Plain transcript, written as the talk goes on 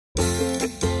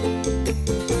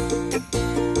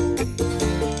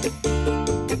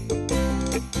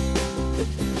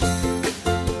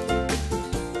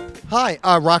Hi,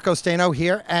 Rocco Stano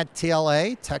here at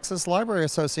TLA, Texas Library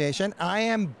Association. I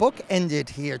am bookended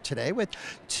here today with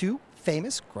two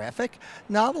famous graphic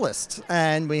novelists.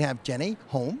 And we have Jenni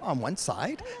Holm on one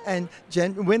side and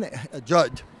Judd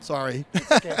Winick, sorry.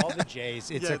 It's okay, all the J's,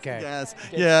 it's yes, okay.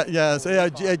 Yes,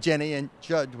 Jenni and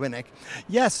Judd Winick.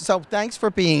 Yes, so thanks for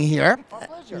being here. Our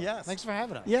pleasure. Yes. Thanks for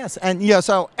having us. Yes, and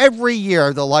so every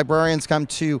year the librarians come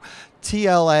to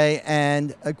TLA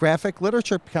and graphic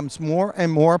literature becomes more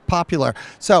and more popular.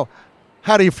 So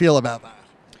how do you feel about that?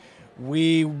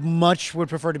 We much would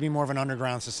prefer to be more of an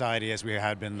underground society as we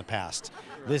had been in the past.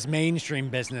 This mainstream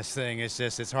business thing is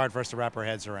just, it's hard for us to wrap our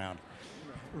heads around.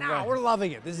 No, we're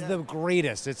loving it. This is the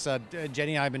greatest. It's Jenni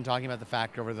and I have been talking about the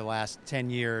fact over the last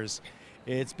 10 years.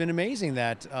 It's been amazing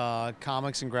that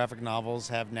comics and graphic novels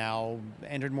have now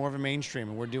entered more of a mainstream,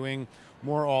 and we're doing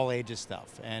more all ages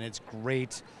stuff. And it's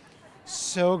great,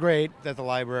 so great that the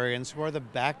librarians, who are the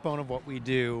backbone of what we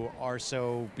do, are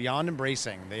so beyond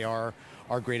embracing. They are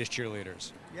our greatest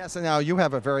cheerleaders. Yes, and now you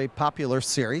have a very popular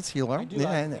series, HILO. I do,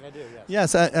 I do,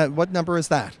 yes. Yes, what number is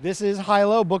that? This is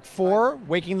HILO, book 4,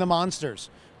 Waking the Monsters.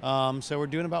 So we're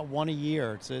doing about one a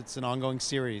year. It's an ongoing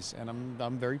series, and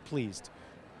I'm very pleased.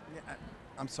 Yeah,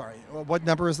 I'm sorry, what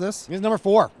number is this? This is number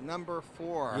 4. Number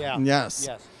 4. Yeah. Yes.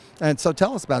 Yes. And so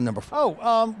tell us about number 4.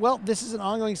 Oh, well, this is an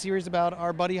ongoing series about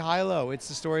our buddy HILO. It's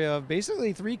the story of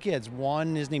basically 3 kids.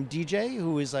 One is named DJ,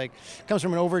 who is comes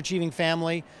from an overachieving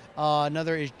family.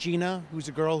 Another is Gina, who's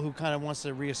a girl who kind of wants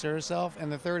to reassert herself.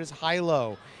 And the third is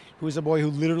HILO, who is a boy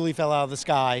who literally fell out of the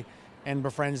sky and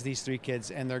befriends these 3 kids.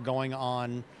 And they're going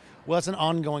on, well, it's an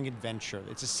ongoing adventure.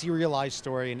 It's a serialized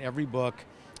story in every book.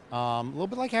 A little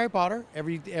bit like Harry Potter.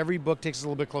 Every book takes us a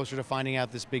little bit closer to finding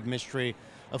out this big mystery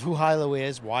of who HILO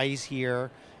is, why he's here,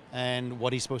 and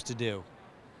what he's supposed to do.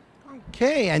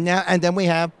 Okay, and then we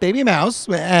have Baby Mouse,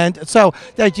 and so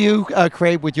that you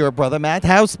create with your brother Matt.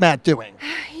 How's Matt doing?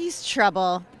 He's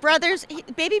trouble.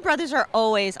 Baby brothers are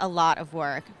always a lot of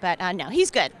work, but no, he's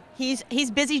good.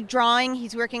 He's busy drawing.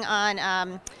 He's working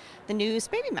on the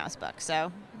newest Baby Mouse book.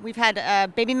 So we've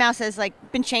had Baby Mouse has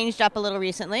been changed up a little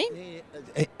recently.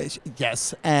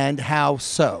 Yes, and how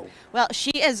so? Well,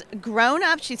 she has grown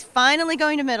up. She's finally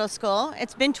going to middle school.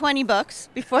 It's been 20 books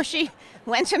before she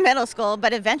went to middle school,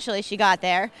 but eventually she got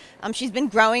there. She's been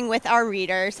growing with our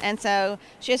readers, and so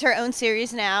she has her own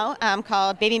series now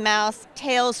called Baby Mouse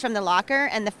Tales from the Locker,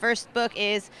 and the first book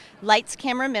is Lights,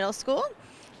 Camera, Middle School.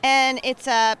 And it's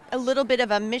a little bit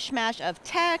of a mishmash of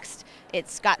text.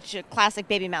 It's got classic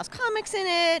Baby Mouse comics in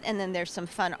it, and then there's some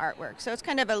fun artwork. So it's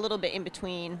kind of a little bit in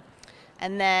between.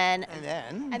 And then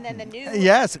the new...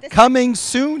 Yes, coming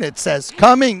soon, it says.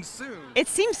 Coming soon. It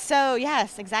seems so,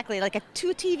 yes, exactly. Like a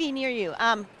 2 TV near you.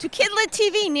 To KidLit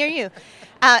TV near you.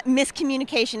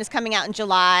 Miscommunication is coming out in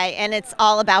July, and it's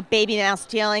all about Baby Mouse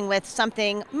dealing with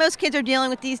something most kids are dealing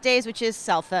with these days, which is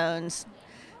cell phones.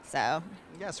 So...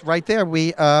 Yes, right there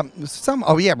right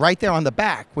there on the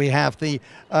back we have the,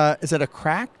 is it a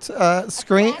cracked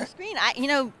screen? A cracked screen.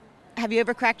 Have you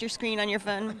ever cracked your screen on your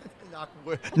phone?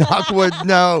 Knock wood,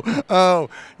 no. Oh,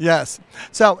 yes.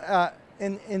 So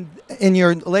in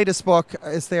your latest book,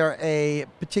 is there a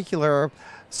particular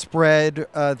spread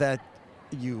that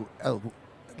you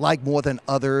like more than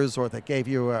others, or that gave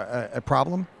you a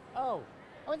problem?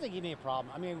 I wouldn't think you need a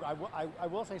problem. I mean, I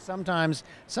will say sometimes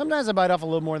I bite off a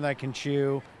little more than I can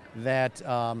chew. That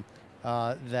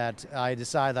I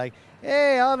decide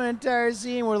hey, I'll have an entire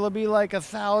scene where there'll be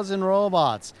 1,000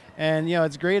 robots, and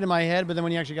it's great in my head. But then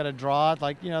when you actually got to draw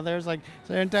it, there's the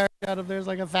entire shot of there's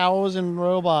 1,000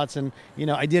 robots, and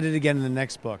I did it again in the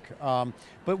next book.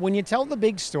 But when you tell the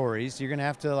big stories, you're gonna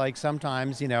have to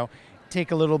sometimes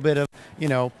take a little bit of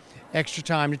extra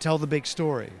time to tell the big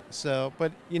story. So,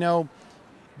 but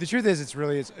the truth is,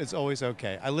 it's always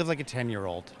okay. I live like a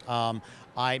 10-year-old.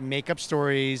 I make up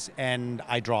stories and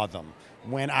I draw them.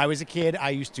 When I was a kid, I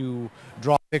used to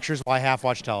draw pictures while I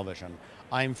half-watch television.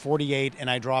 I'm 48 and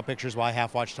I draw pictures while I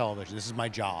half-watch television. This is my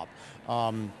job,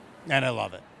 and I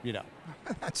love it.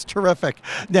 That's terrific.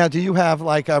 Now, do you have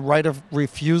a right of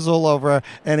refusal over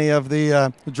any of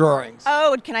the drawings?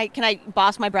 Oh, can I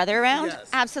boss my brother around? Yes.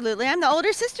 Absolutely. I'm the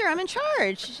older sister. I'm in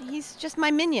charge. He's just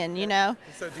my minion,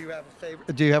 So do you have a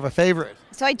favorite? Do you have a favorite?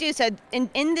 So I do. So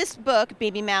in this book,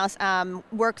 Baby Mouse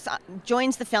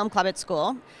joins the film club at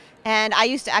school. And I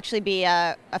used to actually be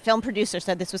a film producer,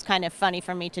 so this was kind of funny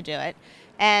for me to do it.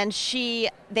 And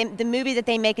the movie that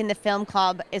they make in the film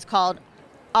club is called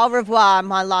Au revoir,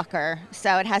 my locker.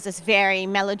 So it has this very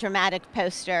melodramatic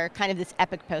poster, kind of this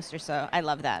epic poster. So I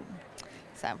love that.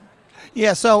 So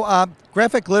Yeah, so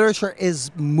graphic literature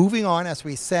is moving on, as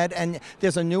we said, and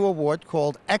there's a new award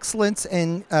called Excellence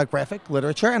in Graphic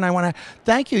Literature, and I want to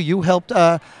thank you. You helped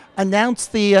announce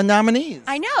the nominees.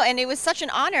 I know, and it was such an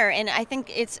honor, and I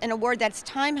think it's an award that's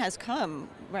time has come,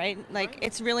 right? Like,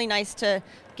 it's really nice to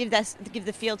give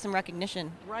the field some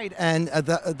recognition. Right, and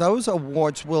those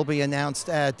awards will be announced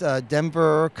at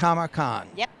Denver Comic-Con.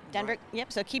 Yep, Denver. Right.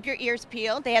 Yep. So keep your ears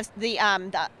peeled. They have the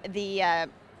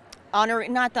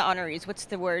not the honorees. What's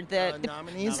the word? The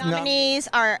nominees. Nominees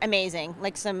are amazing.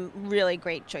 Like some really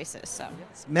great choices. So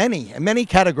yes, many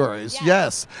categories. Yeah.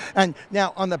 Yes. And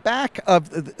now on the back of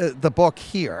the book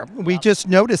here, we just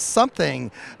noticed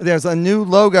something. There's a new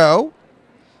logo,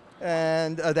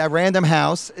 and that Random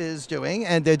House is doing,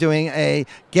 and they're doing a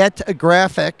Get a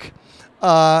Graphic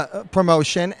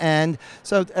promotion, and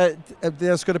so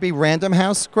there's going to be Random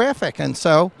House Graphic, and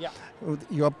so. Yeah.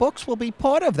 Your books will be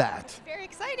part of that. Very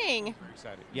exciting. Very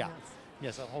exciting. Yeah.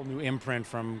 Yes, a whole new imprint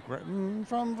from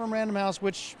Random House,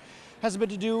 which has a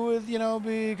bit to do with,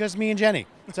 because me and Jenny.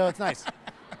 So it's nice.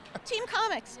 Team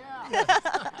Comics.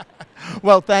 Yeah.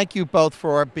 Well, thank you both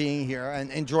for being here,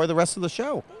 and enjoy the rest of the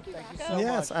show. Thank you so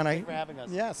yes, much. And Thank you for having us.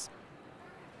 Yes.